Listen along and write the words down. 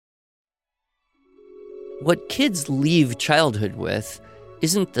What kids leave childhood with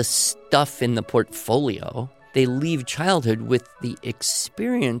isn't the stuff in the portfolio. They leave childhood with the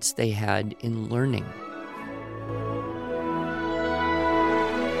experience they had in learning.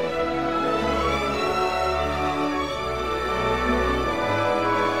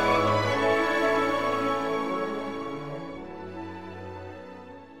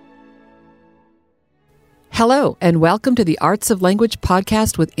 Hello, and welcome to the Arts of Language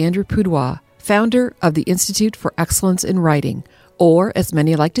podcast with Andrew Poudois, founder of the Institute for Excellence in Writing, or as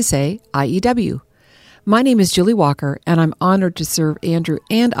many like to say, IEW. My name is Julie Walker, and I'm honored to serve Andrew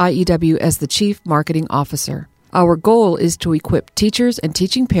and IEW as the Chief Marketing Officer. Our goal is to equip teachers and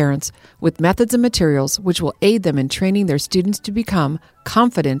teaching parents with methods and materials which will aid them in training their students to become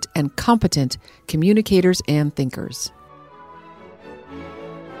confident and competent communicators and thinkers.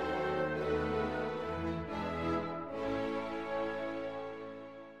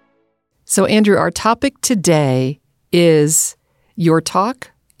 So, Andrew, our topic today is your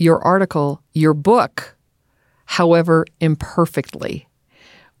talk, your article, your book, however imperfectly,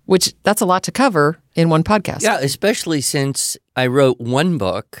 which that's a lot to cover in one podcast. Yeah, especially since I wrote one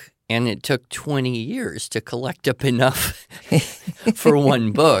book and it took 20 years to collect up enough for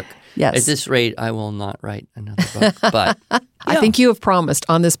one book. Yes. At this rate, I will not write another book. But yeah. I think you have promised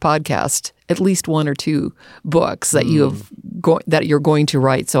on this podcast at least one or two books that that you're going to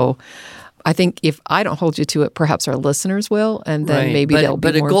write. So I think if I don't hold you to it, perhaps our listeners will, and then maybe they'll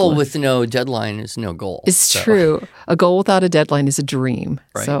be more. But a goal with no deadline is no goal. It's true. A goal without a deadline is a dream.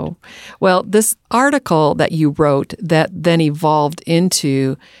 Right. So, well, this article that you wrote that then evolved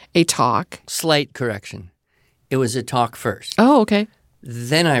into a talk. Slight correction. It was a talk first. Oh, okay.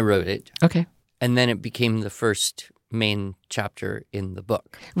 Then I wrote it. Okay. And then it became the first main chapter in the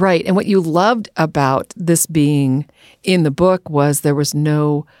book. Right. And what you loved about this being in the book was there was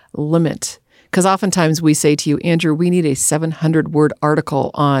no limit. Because oftentimes we say to you, Andrew, we need a 700-word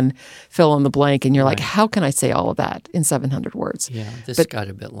article on fill in the blank. And you're like, how can I say all of that in 700 words? Yeah, this got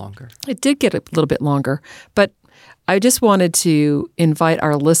a bit longer. It did get a little bit longer. But I just wanted to invite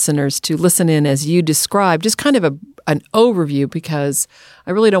our listeners to listen in as you describe just kind of an overview, because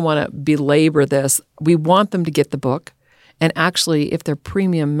I really don't want to belabor this. We want them to get the book. And actually, if they're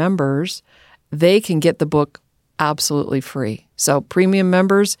premium members, they can get the book absolutely free. So premium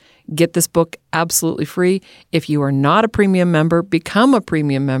members get this book absolutely free. If you are not a premium member, become a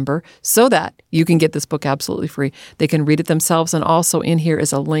premium member so that you can get this book absolutely free. They can read it themselves. And also in here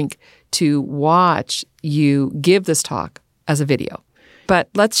is a link to watch you give this talk as a video. But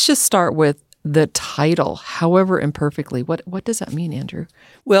let's just start with the title, However Imperfectly. What does that mean, Andrew?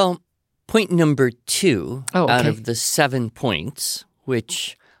 Well, point number 2 okay. out of the 7 points,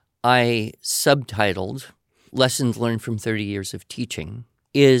 which I subtitled Lessons Learned from 30 Years of Teaching,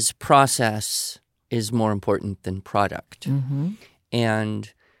 is process is more important than product. Mm-hmm.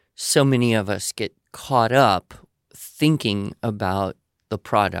 And so many of us get caught up thinking about the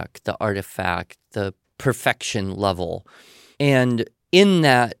product, the artifact, the perfection level. And in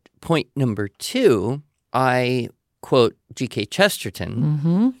that point number 2, I quote G.K.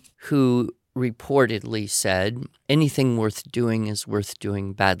 Chesterton, who reportedly said, anything worth doing is worth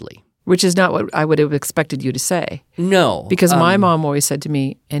doing badly. Which is not what I would have expected you to say. No. Because my mom always said to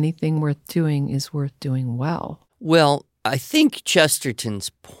me, anything worth doing is worth doing well. Well, I think Chesterton's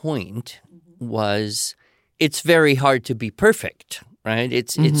point was it's very hard to be perfect, right?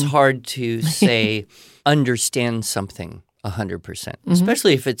 It's hard to say understand something 100%,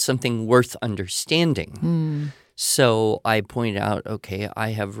 especially if it's something worth understanding. So I point out, okay,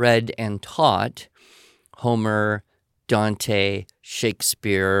 I have read and taught Homer, Dante,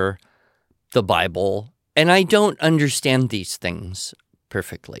 Shakespeare, the Bible, and I don't understand these things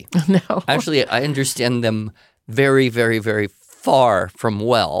perfectly. No. Actually, I understand them very, very, very far from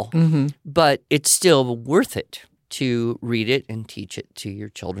well, but it's still worth it to read it and teach it to your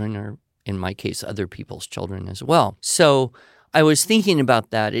children, or in my case, other people's children as well. So I was thinking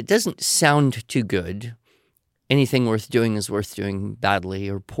about that. It doesn't sound too good. Anything worth doing is worth doing badly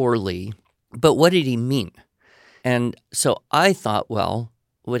or poorly. But what did he mean? And so I thought, well,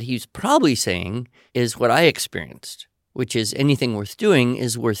 what he's probably saying is what I experienced, which is anything worth doing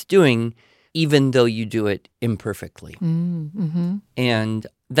is worth doing even though you do it imperfectly. And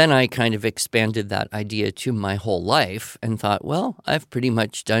then I kind of expanded that idea to my whole life and thought, well, I've pretty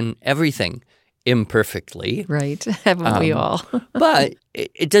much done everything imperfectly. Right. Haven't we all? But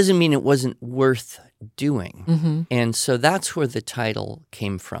it doesn't mean it wasn't worth doing. And so that's where the title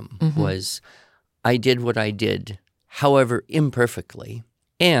came from, was I did what I did, however imperfectly,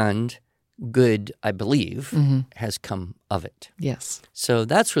 and good, I believe, has come of it. Yes. So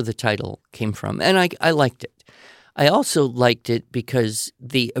that's where the title came from. And I liked it. I also liked it because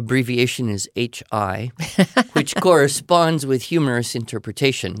the abbreviation is HI, which corresponds with humorous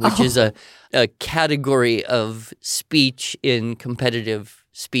interpretation, which is a category of speech in competitive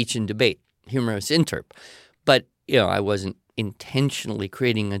speech and debate, humorous interp. But, I wasn't intentionally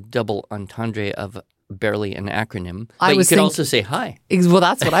creating a double entendre of barely an acronym. But you could also say hi. Well,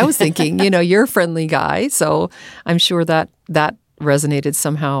 that's what I was thinking. You're a friendly guy, so I'm sure that resonated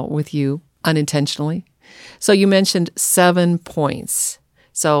somehow with you unintentionally. So you mentioned 7 points.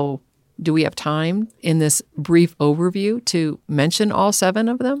 So do we have time in this brief overview to mention all 7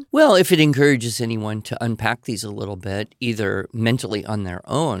 of them? Well, if it encourages anyone to unpack these a little bit, either mentally on their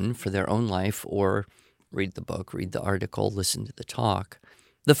own for their own life or read the book, read the article, listen to the talk.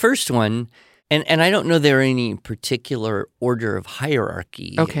 The first one, and I don't know there any particular order of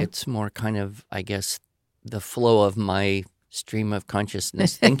hierarchy. Okay. It's more kind of, I guess, the flow of my stream of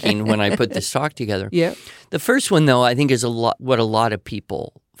consciousness thinking when I put this talk together. Yeah. The first one, though, I think is what a lot of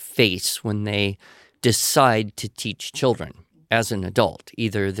people face when they decide to teach children as an adult,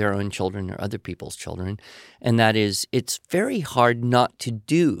 either their own children or other people's children, and that is it's very hard not to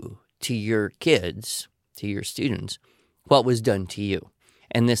do to your kids, to your students, what was done to you.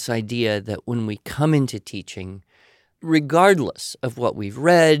 And this idea that when we come into teaching, regardless of what we've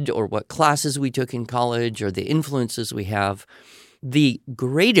read or what classes we took in college or the influences we have, the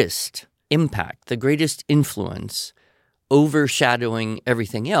greatest impact, the greatest influence overshadowing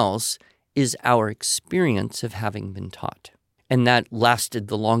everything else is our experience of having been taught. And that lasted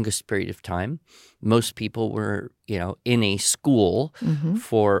the longest period of time. Most people were, in a school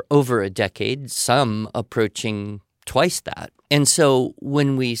for over a decade, some approaching twice that. And so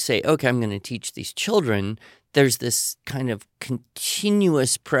when we say, okay, I'm going to teach these children, there's this kind of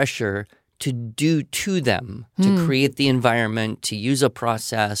continuous pressure to do to them, to create the environment, to use a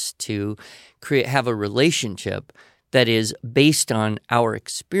process, to have a relationship that is based on our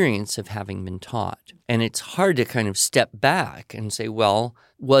experience of having been taught. And it's hard to kind of step back and say, well,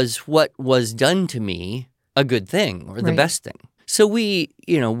 was what was done to me a good thing or the best thing? So we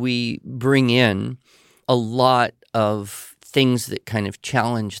bring in a lot of things that kind of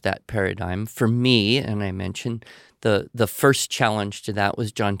challenge that paradigm. For me, and I mentioned, the first challenge to that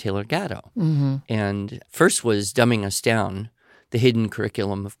was John Taylor Gatto. And first was dumbing us down, the hidden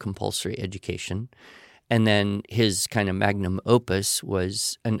curriculum of compulsory education. And then his kind of magnum opus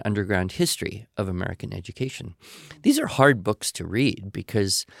was an underground history of American education. These are hard books to read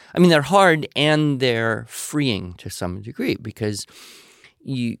because, they're hard and they're freeing to some degree because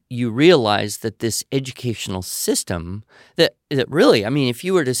you realize that this educational system that really, if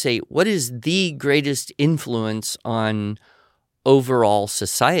you were to say, what is the greatest influence on overall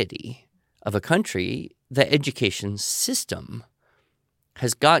society of a country, the education system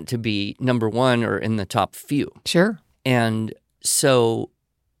has got to be number one or in the top few. Sure. And so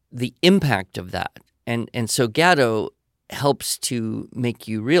the impact of that, and so Gatto helps to make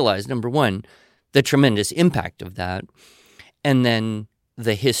you realize, number one, the tremendous impact of that, and then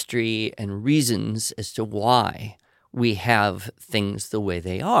the history and reasons as to why we have things the way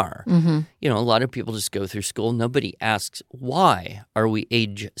they are. A lot of people just go through school. Nobody asks, why are we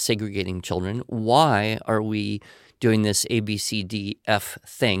age segregating children? Why are we doing this ABCDF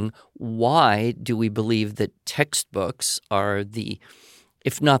thing? Why do we believe that textbooks are the,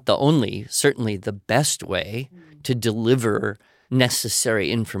 if not the only, certainly the best way to deliver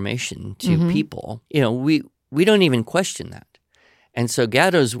necessary information to people? We don't even question that. And so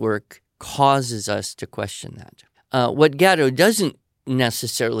Gatto's work causes us to question that. What Gatto doesn't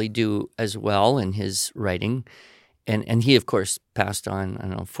necessarily do as well in his writing, and he, of course, passed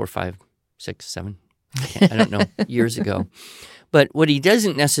on, 4, 5, 6, 7, I don't know, years ago. But what he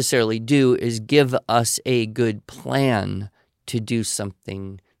doesn't necessarily do is give us a good plan to do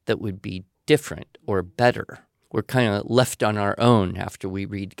something that would be different or better. We're kind of left on our own after we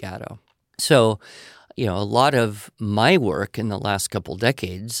read Gatto. So, a lot of my work in the last couple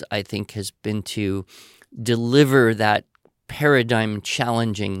decades, I think, has been to deliver that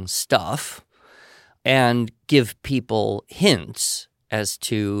paradigm-challenging stuff and give people hints as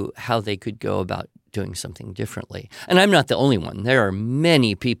to how they could go about doing something differently. And I'm not the only one. There are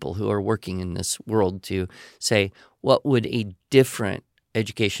many people who are working in this world to say, what would a different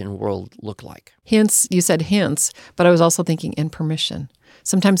education world look like? Hints, you said hints, but I was also thinking in permission.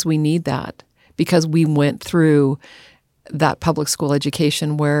 Sometimes we need that because we went through that public school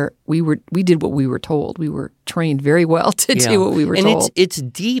education where we did what we were told. We were trained very well to do what we were told. And it's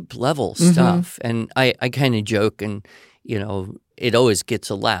deep level stuff. And I kind of joke and, it always gets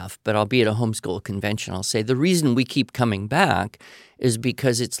a laugh, but I'll be at a homeschool convention. I'll say, the reason we keep coming back is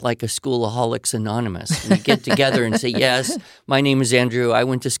because it's like a Schoolaholics Anonymous. We get together and say, yes, my name is Andrew. I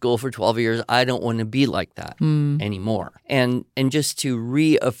went to school for 12 years. I don't want to be like that anymore. And just to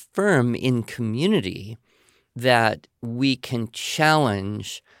reaffirm in community that we can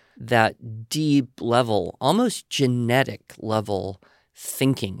challenge that deep level, almost genetic level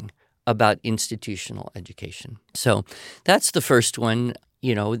thinking about institutional education. So that's the first one,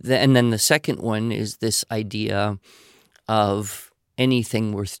 and then the second one is this idea of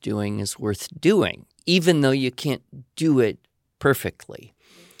anything worth doing is worth doing, even though you can't do it perfectly.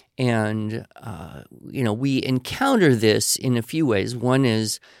 And, we encounter this in a few ways. One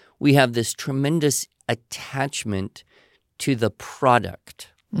is we have this tremendous attachment to the product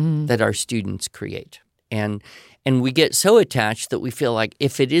that our students create. And we get so attached that we feel like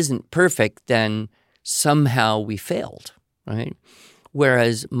if it isn't perfect, then somehow we failed, right?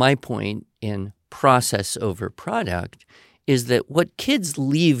 Whereas my point in process over product is that what kids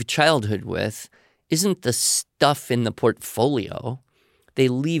leave childhood with isn't the stuff in the portfolio. They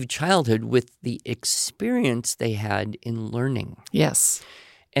leave childhood with the experience they had in learning. Yes.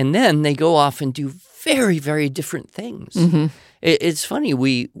 And then they go off and do very, very different things. It's funny.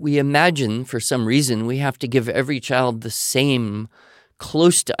 We imagine for some reason we have to give every child the same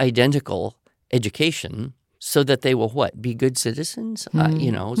close to identical education so that they will be good citizens?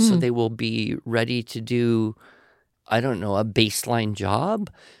 So they will be ready to do, a baseline job.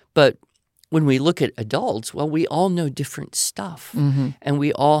 But when we look at adults, we all know different stuff. And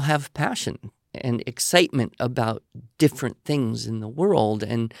we all have passion and excitement about different things in the world.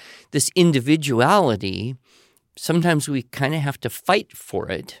 And this individuality, sometimes we kind of have to fight for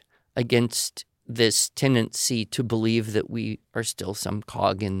it against this tendency to believe that we are still some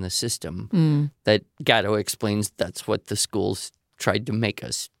cog in the system that Gatto explains that's what the schools tried to make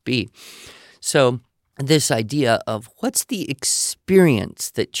us be. So this idea of what's the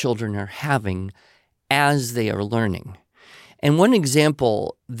experience that children are having as they are learning. And one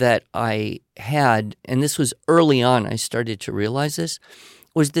example that I had, and this was early on, I started to realize this,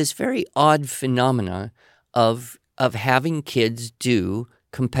 was this very odd phenomena of having kids do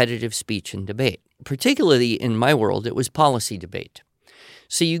competitive speech and debate. Particularly in my world, it was policy debate.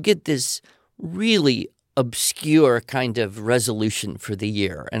 So you get this really obscure kind of resolution for the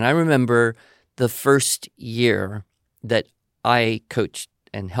year. And I remember the first year that I coached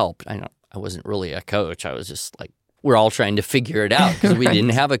and helped. I wasn't really a coach. I was just like, we're all trying to figure it out because we didn't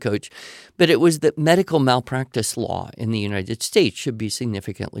have a coach. But it was that medical malpractice law in the United States should be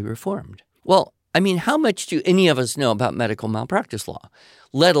significantly reformed. Well, how much do any of us know about medical malpractice law,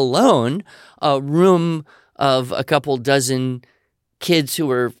 let alone a room of a couple dozen kids who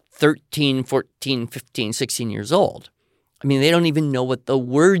are 13, 14, 15, 16 years old? They don't even know what the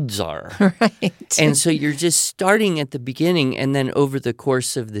words are. Right. And so you're just starting at the beginning, and then over the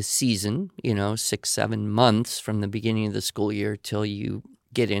course of the season, 6-7 months from the beginning of the school year till you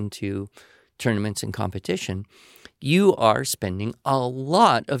get into tournaments and competition, you are spending a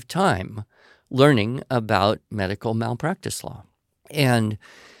lot of time learning about medical malpractice law. And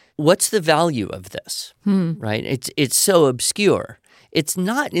what's the value of this, right? It's so obscure. It's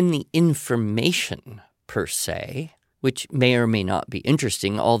not in the information per se, which may or may not be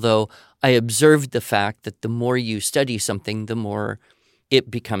interesting, although I observed the fact that the more you study something, the more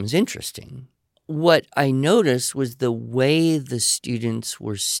it becomes interesting. What I noticed was the way the students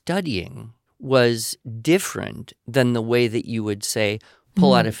were studying was different than the way that you would say,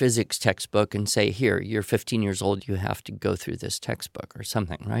 pull out a physics textbook and say, here, you're 15 years old, you have to go through this textbook or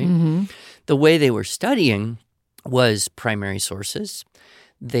something, right? The way they were studying was primary sources.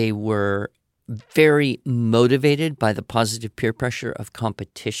 They were very motivated by the positive peer pressure of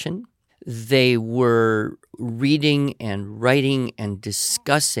competition. They were reading and writing and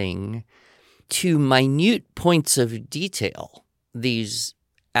discussing to minute points of detail these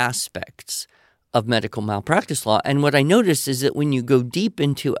aspects of medical malpractice law. And what I noticed is that when you go deep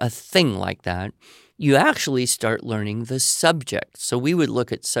into a thing like that, you actually start learning the subject. So we would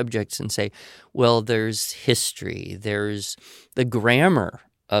look at subjects and say, well, there's history, there's the grammar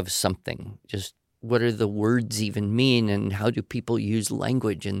of something, just what do the words even mean and how do people use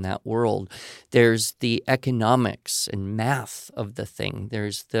language in that world? There's the economics and math of the thing.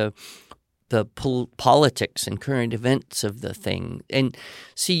 There's the politics and current events of the thing. And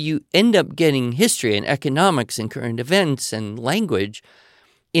so you end up getting history and economics and current events and language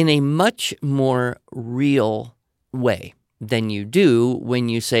in a much more real way than you do when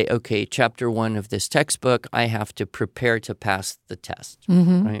you say, okay, chapter 1 of this textbook, I have to prepare to pass the test,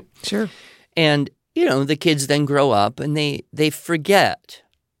 right? Sure. And the kids then grow up and they forget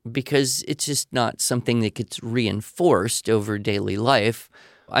because it's just not something that gets reinforced over daily life.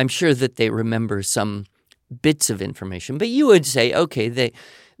 I'm sure that they remember some bits of information, but you would say, okay,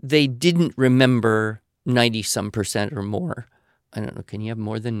 they didn't remember 90-some% or more. I don't know, can you have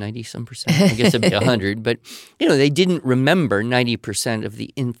more than 90-some%? I guess it'd be 100, but they didn't remember 90% of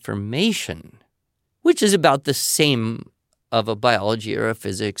the information, which is about the same of a biology or a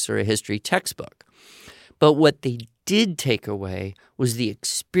physics or a history textbook. But what they did take away was the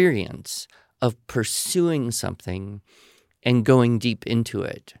experience of pursuing something and going deep into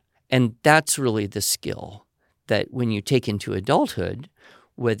it. And that's really the skill that when you take into adulthood,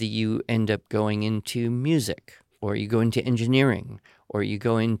 whether you end up going into music or you go into engineering or you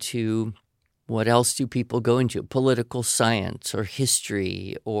go into, what else do people go into? Political science or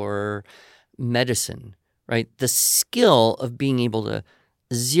history or medicine, right? The skill of being able to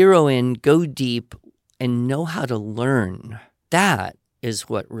zero in, go deep, and know how to learn, that is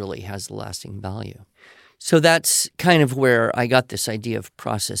what really has lasting value. So that's kind of where I got this idea of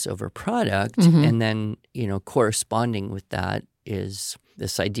process over product. Mm-hmm. And then, corresponding with that is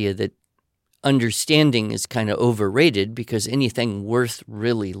this idea that understanding is kind of overrated because anything worth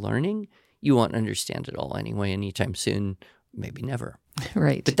really learning, you won't understand it all anyway anytime soon, maybe never.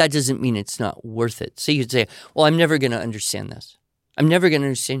 Right. But that doesn't mean it's not worth it. So you'd say, well, I'm never going to understand this. I'm never going to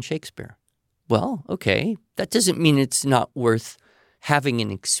understand Shakespeare. Well, okay, that doesn't mean it's not worth having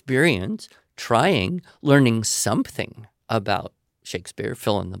an experience, trying, learning something about Shakespeare,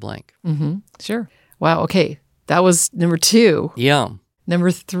 fill in the blank. Mm-hmm. Sure. Wow, okay. That was number 2. Yeah.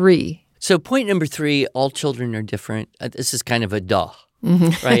 Number 3. So point number 3, all children are different. This is kind of a duh,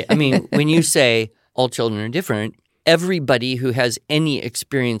 Mm-hmm. right? I mean, when you say all children are different, everybody who has any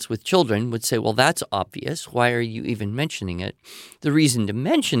experience with children would say, well, that's obvious. Why are you even mentioning it? The reason to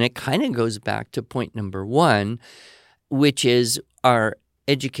mention it kind of goes back to point number 1, which is our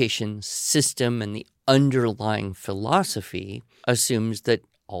education system and the underlying philosophy assumes that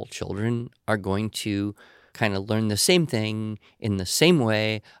all children are going to kind of learn the same thing in the same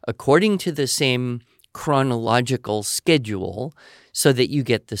way, according to the same chronological schedule, so that you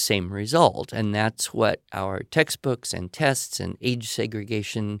get the same result. And that's what our textbooks and tests and age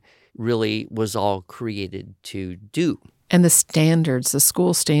segregation really was all created to do. And the standards, the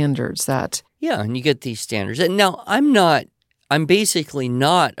school standards that... Yeah, and you get these standards. And now I'm basically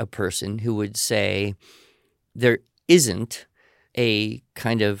not a person who would say there isn't a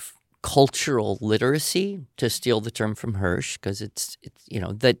kind of cultural literacy, to steal the term from Hirsch, because it's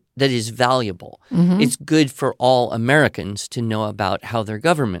that is valuable. Mm-hmm. It's good for all Americans to know about how their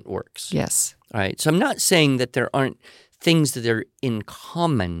government works. Yes. All right. So I'm not saying that there aren't things that are in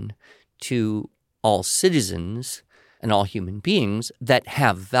common to all citizens and all human beings that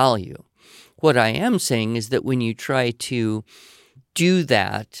have value. What I am saying is that when you try to do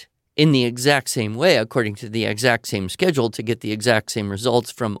that in the exact same way, according to the exact same schedule, to get the exact same results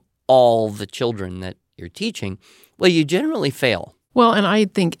from all the children that you're teaching, well, you generally fail. Well, and I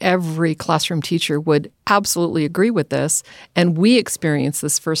think every classroom teacher would absolutely agree with this. And we experience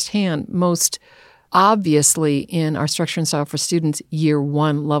this firsthand, most obviously in our Structure and Style for Students Year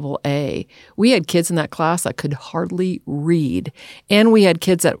 1, Level A. We had kids in that class that could hardly read. And we had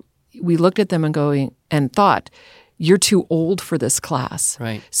kids that we looked at them and thought, you're too old for this class.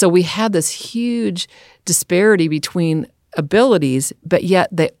 Right. So we had this huge disparity between abilities, but yet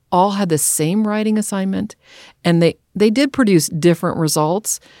they all had the same writing assignment, and they did produce different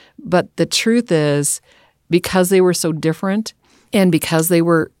results. But the truth is, because they were so different and because they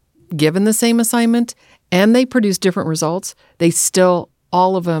were given the same assignment and they produced different results, they still,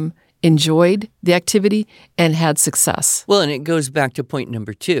 all of them, enjoyed the activity and had success. Well, and it goes back to point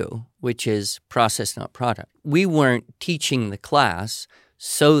number 2, which is process, not product. We weren't teaching the class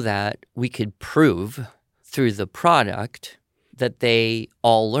so that we could prove through the product that they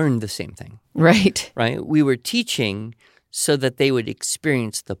all learned the same thing. Right. Right? We were teaching so that they would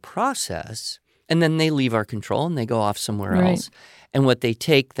experience the process, and then they leave our control and they go off somewhere Right. else. And what they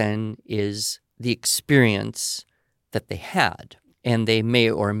take then is the experience that they had. And they may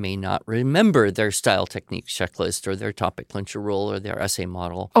or may not remember their style techniques checklist or their topic clincher rule or their essay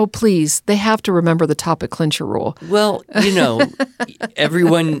model. Oh, please. They have to remember the topic clincher rule. Well,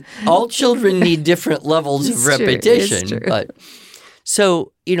 all children need different levels of repetition. It's true. But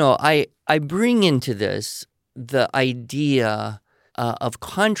so, I bring into this the idea of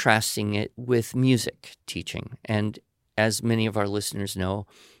contrasting it with music teaching. And as many of our listeners know,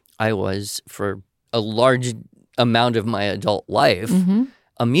 I was, for a large amount of my adult life, Mm-hmm.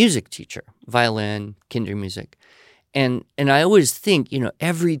 a music teacher, violin, kinder music. And I always think,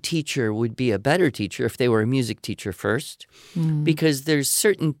 every teacher would be a better teacher if they were a music teacher first, because there's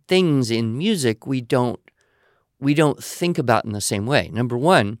certain things in music we don't think about in the same way. Number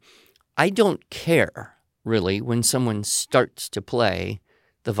one, I don't care really when someone starts to play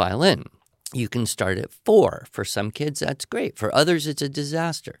the violin. You can start at 4. For some kids, that's great. For others, it's a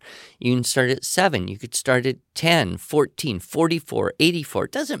disaster. You can start at 7. You could start at 10, 14, 44, 84.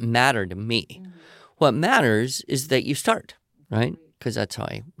 It doesn't matter to me. What matters is that you start, right? Because that's how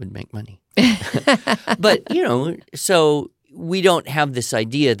I would make money. But, so we don't have this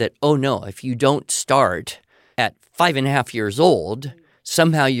idea that, oh, no, if you don't start at 5.5 years old,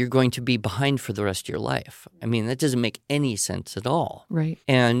 somehow you're going to be behind for the rest of your life. I mean, that doesn't make any sense at all. Right.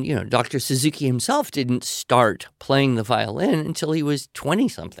 And, Dr. Suzuki himself didn't start playing the violin until he was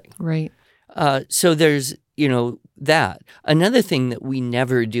 20-something. Right. So there's, that. Another thing that we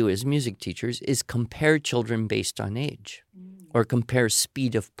never do as music teachers is compare children based on age or compare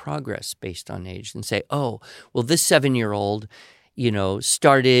speed of progress based on age and say, oh, well, this 7-year-old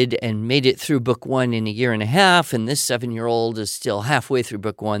started and made it through book 1 in a year and a half, and this 7-year-old is still halfway through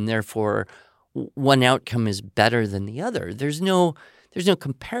book 1. Therefore, one outcome is better than the other. There's no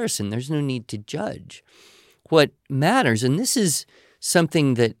comparison. There's no need to judge. What matters, and this is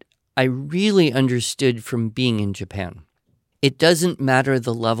something that I really understood from being in Japan, it doesn't matter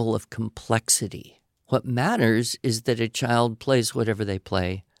the level of complexity. What matters is that a child plays whatever they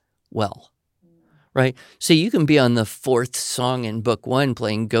play well. Right? So you can be on the 4th song in book 1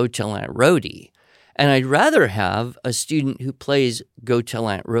 playing Go Tell Aunt Rhody. And I'd rather have a student who plays Go Tell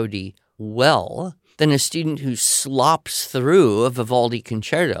Aunt Rhody well than a student who slops through a Vivaldi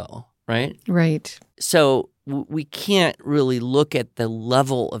concerto, right? Right. So we can't really look at the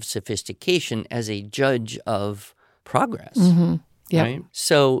level of sophistication as a judge of progress. Mm-hmm. Yep. Right?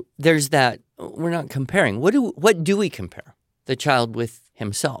 So there's that. We're not comparing. What do we compare? The child with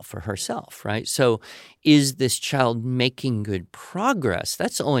himself or herself, right? So is this child making good progress?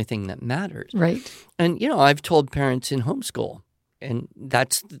 That's the only thing that matters. Right. And, I've told parents in homeschool, and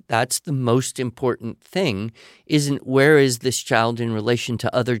that's the most important thing, isn't where is this child in relation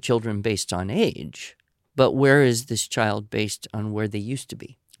to other children based on age, but where is this child based on where they used to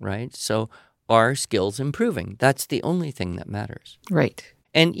be, right? So are skills improving? That's the only thing that matters. Right.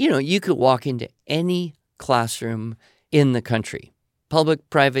 And, you could walk into any classroom in the country, public,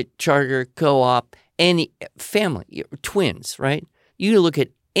 private, charter, co-op, any family, twins, right? You look at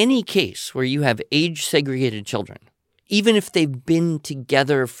any case where you have age-segregated children, even if they've been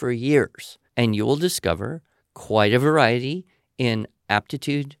together for years, and you will discover quite a variety in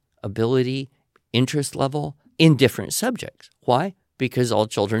aptitude, ability, interest level in different subjects. Why? Because all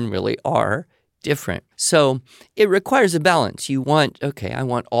children really are different. So it requires a balance. I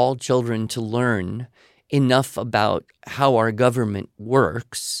want all children to learn enough about how our government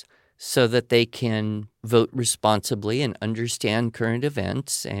works so that they can vote responsibly and understand current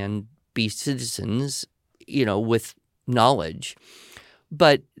events and be citizens, with knowledge.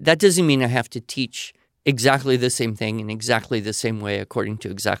 But that doesn't mean I have to teach exactly the same thing in exactly the same way according to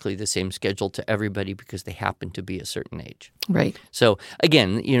exactly the same schedule to everybody because they happen to be a certain age. Right. So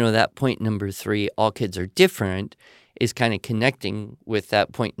again, that point number 3, all kids are different, is kind of connecting with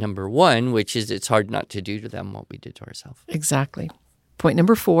that point number 1, which is it's hard not to do to them what we did to ourselves. Exactly. Point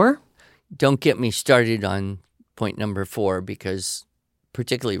number 4. Don't get me started on point number 4 because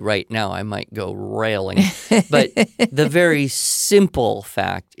particularly right now I might go railing. But the very simple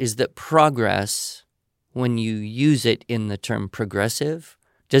fact is that progress, when you use it in the term progressive,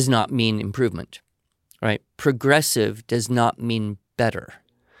 does not mean improvement, right? Progressive does not mean better.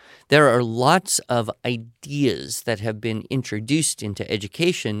 There are lots of ideas that have been introduced into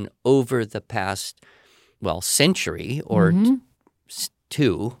education over the past, century or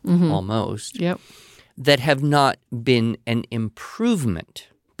two almost, that have not been an improvement,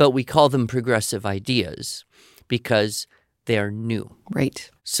 but we call them progressive ideas because they are new. Right.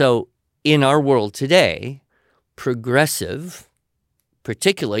 So in our world today, progressive,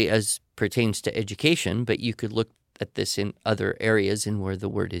 particularly as pertains to education, but you could look at this in other areas in where the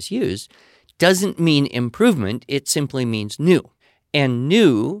word is used, doesn't mean improvement. It simply means new. And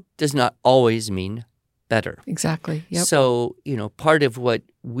new does not always mean better. Exactly. Yep. So, part of what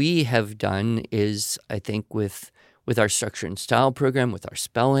we have done is, I think, with our structure and style program, with our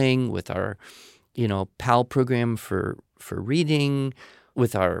spelling, with our, PAL program for reading,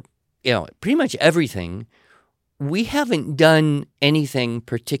 with our, pretty much everything, we haven't done anything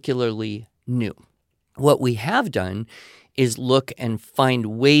particularly new. What we have done is look and find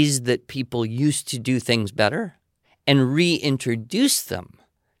ways that people used to do things better and reintroduce them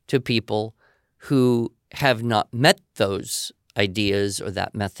to people who have not met those ideas or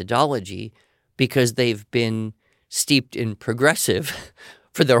that methodology because they've been steeped in progressive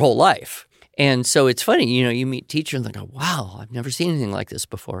for their whole life. And so it's funny, you meet teachers and they go, wow, I've never seen anything like this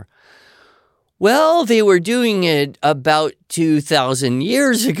before. Well, they were doing it about 2,000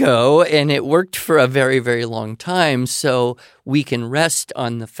 years ago, and it worked for a very, very long time. So we can rest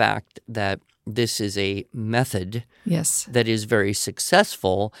on the fact that this is a method that is very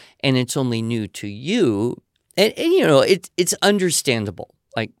successful, and it's only new to you. And it's understandable.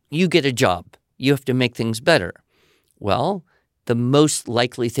 Like, you get a job. You have to make things better. Well, the most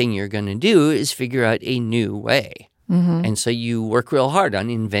likely thing you're going to do is figure out a new way. Mm-hmm. And so you work real hard on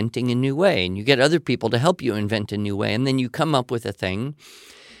inventing a new way, and you get other people to help you invent a new way, and then you come up with a thing.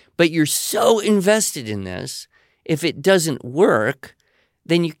 But you're so invested in this, if it doesn't work,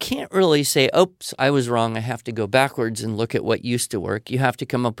 then you can't really say, oops, I was wrong. I have to go backwards and look at what used to work. You have to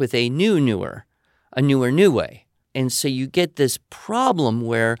come up with a newer new way. And so you get this problem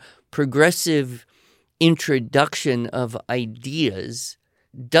where progressive introduction of ideas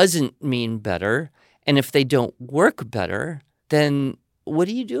doesn't mean better. And if they don't work better, then what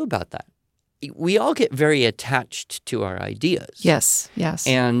do you do about that? We all get very attached to our ideas. Yes.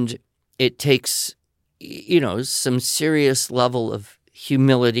 And it takes, some serious level of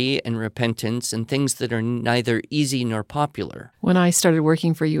humility and repentance and things that are neither easy nor popular. When I started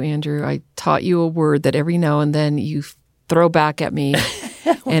working for you, Andrew, I taught you a word that every now and then you throw back at me.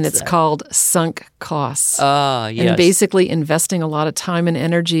 And it's called sunk costs. Yes. And basically investing a lot of time and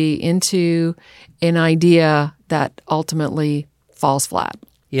energy into an idea that ultimately falls flat.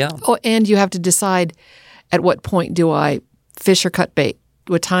 Yeah. Oh, and you have to decide, at what point do I fish or cut bait?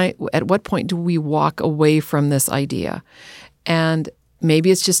 At what point do we walk away from this idea? And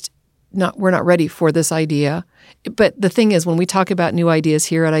maybe it's just we're not ready for this idea. But the thing is, when we talk about new ideas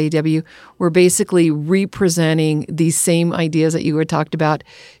here at IEW, we're basically representing these same ideas that you had talked about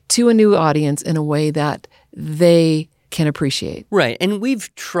to a new audience in a way that they can appreciate. Right. And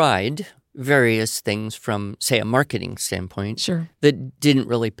we've tried various things from, say, a marketing standpoint that didn't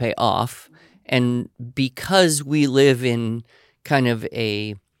really pay off. And because we live in kind of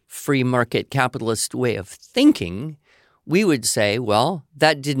a free market capitalist way of thinking, we would say, well,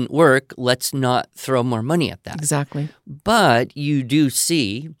 that didn't work. Let's not throw more money at that. Exactly. But you do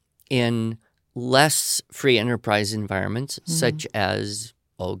see in less free enterprise environments, such as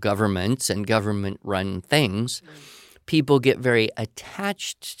governments and government-run things, people get very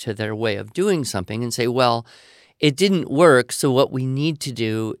attached to their way of doing something and say, well, it didn't work, so what we need to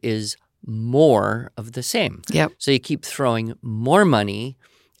do is more of the same. Yep. So you keep throwing more money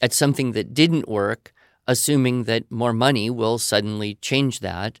at something that didn't work, assuming that more money will suddenly change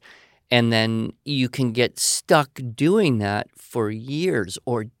that. And then you can get stuck doing that for years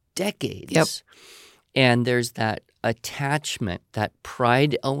or decades. Yep. And there's that attachment, that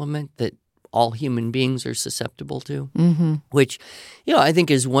pride element that all human beings are susceptible to, which, I think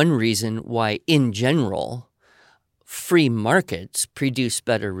is one reason why, in general, free markets produce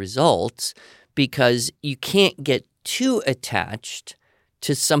better results, because you can't get too attached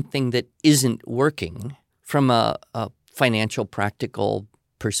to something that isn't working from a financial, practical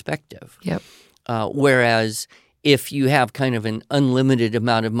perspective. Yep. Whereas if you have kind of an unlimited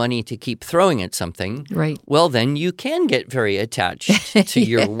amount of money to keep throwing at something, right, well, then you can get very attached to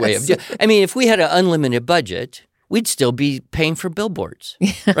your way of doing it. I mean, if we had an unlimited budget, we'd still be paying for billboards,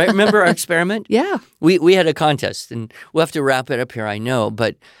 right? Remember our experiment? Yeah. We had a contest, and we'll have to wrap it up here, I know,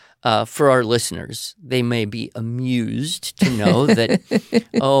 but for our listeners, they may be amused to know that,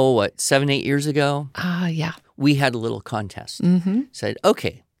 7-8 years ago? Yeah. We had a little contest. Said,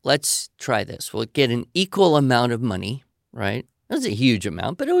 okay, let's try this. We'll get an equal amount of money, right? It was a huge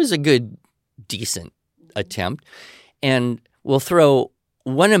amount, but it was a good, decent attempt. And we'll throw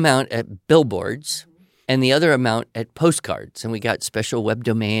one amount at billboards and the other amount at postcards. And we got special web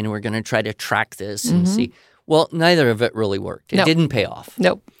domain, and we're going to try to track this and see. Well, neither of it really worked. It didn't pay off.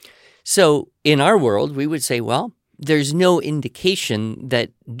 Nope. So in our world, we would say, well, there's no indication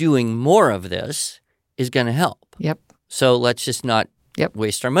that doing more of this is going to help. Yep. So let's just not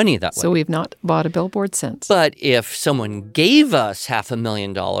waste our money that way. So we've not bought a billboard since. But if someone gave us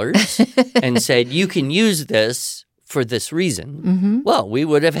 $500,000 and said, you can use this for this reason, well, we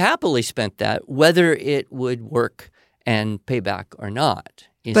would have happily spent that, whether it would work and pay back or not.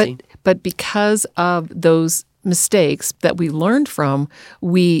 See? But because of those mistakes that we learned from,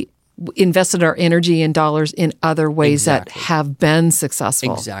 we invested our energy and dollars in other ways that have been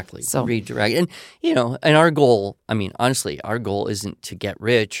successful. Exactly. So redirect. And, and our goal, honestly, our goal isn't to get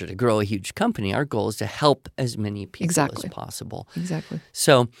rich or to grow a huge company. Our goal is to help as many people as possible. Exactly.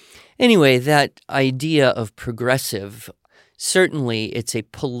 So anyway, that idea of progressive, certainly it's a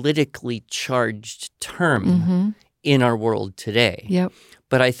politically charged term in our world today. Yep.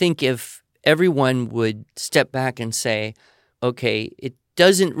 But I think if everyone would step back and say, okay, it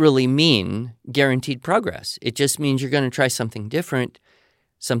doesn't really mean guaranteed progress. It just means you're going to try something different,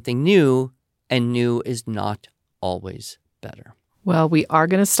 something new, and new is not always better. Well, we are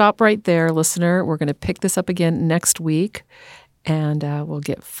going to stop right there, listener. We're going to pick this up again next week, and we'll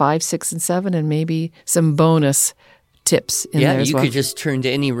get 5, 6, and 7, and maybe some bonus tips in there as well. Yeah, you could just turn to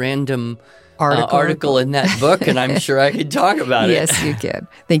any random article in that book, and I'm sure I could talk about it. Yes, you can.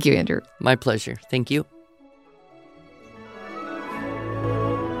 Thank you, Andrew. My pleasure. Thank you.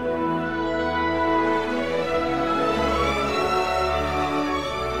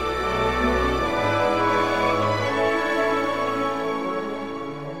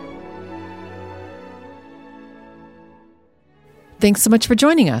 Thanks so much for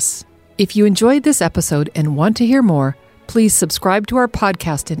joining us. If you enjoyed this episode and want to hear more, please subscribe to our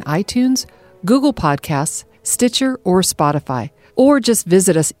podcast in iTunes, Google Podcasts, Stitcher, or Spotify, or just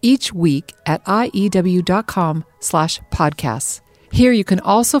visit us each week at iew.com/podcasts. Here you can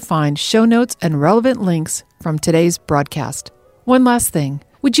also find show notes and relevant links from today's broadcast. One last thing.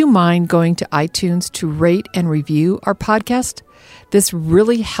 Would you mind going to iTunes to rate and review our podcast? This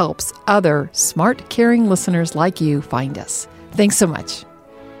really helps other smart, caring listeners like you find us. Thanks so much.